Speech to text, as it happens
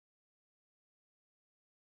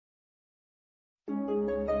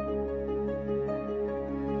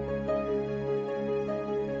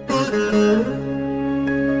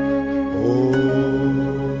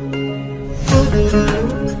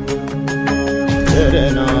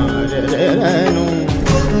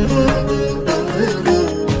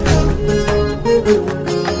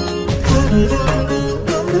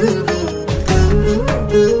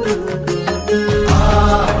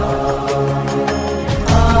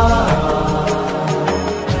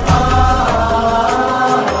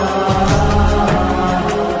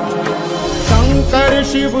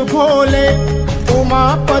शिव भोले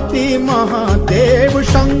उमापति महादेव,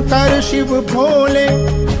 शंकर शिव भोले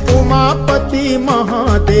उमापति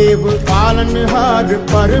महादेव, पालनहार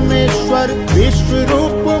परमेश्वर विश्व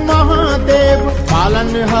रूप महादेव,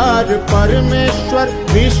 पालनहार परमेश्वर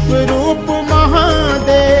विश्व रूप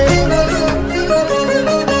महादेव।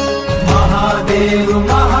 महादेव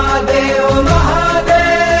महादेव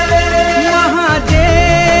महादेव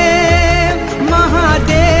महादेव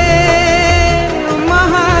महादेव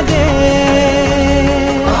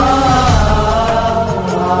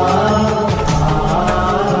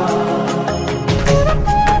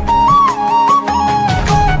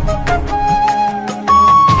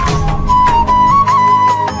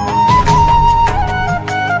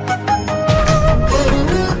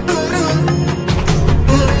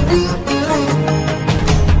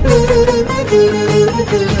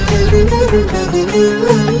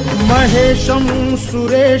महेशं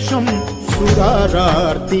सुरेशं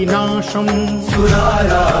सुरारार्तिनाशं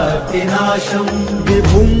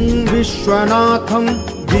विभुं विश्वनाथं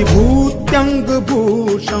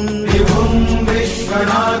विभूत्यङ्गभूषं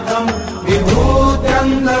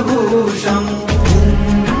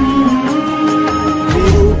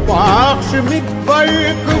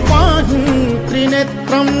विरूपाक्षमिद्वर्गवाहं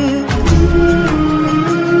त्रिनेत्रं,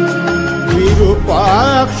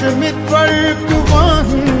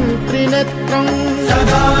 विरूपाक्षमिद्वर्गवाहं त्रिनेत्रं,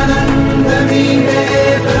 सदानन्दमीडे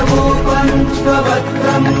प्रभु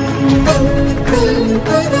पंचवक्त्रम्,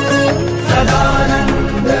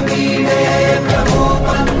 सदानन्दमीडे प्रभु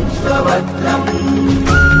पंचवक्त्रम्।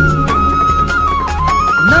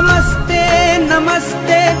 नमस्ते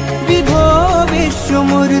नमस्ते विभो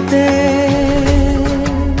विश्वमूर्ते,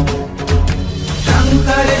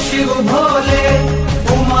 शंकर शिव भोले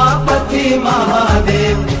उमापति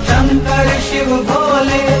महादेव, शंकर शिव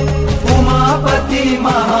भोले उमापति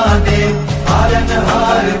महादेव,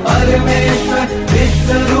 पालनहार परमेश्वर विश्व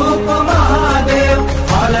रूप महादेव,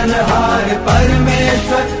 पालनहार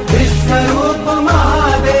परमेश्वर विश्व रूप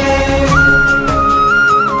महादेव।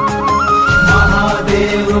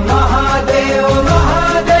 महादेव महादेव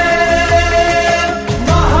महादेव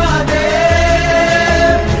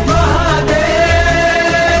महादेव महादेव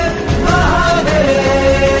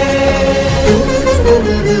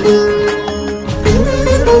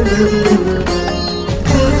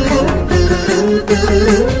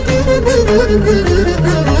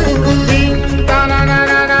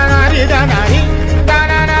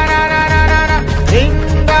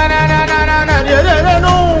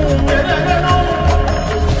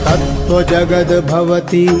तत्त्वजगद्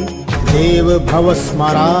भवति देव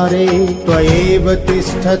भवस्मरारे, त्वयैव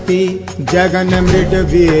तिष्ठति जगन्मृड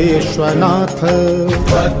विश्वनाथ।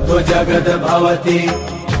 तत्त्वजगद् भवति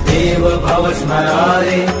देव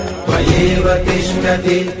भवस्मरारे, त्वयैव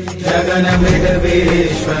तिष्ठति जगन्मृड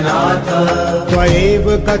विश्वनाथ। त्वयैव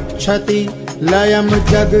गच्छति लयं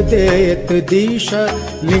जगदेत दिश,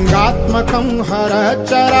 लिंगात्मकं हर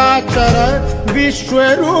चराचर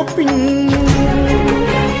विश्वरूपिं।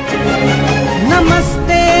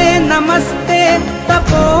 नमस्ते नमस्ते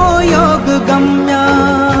तपोयोग गम्या,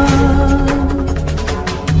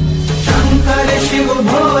 शंकर शिव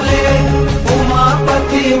भोले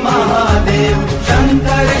उमापति महादेव,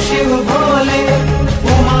 शंकर शिव भोले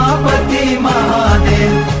उमापति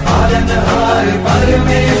महादेव, पालनहार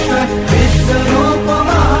परमेश्वर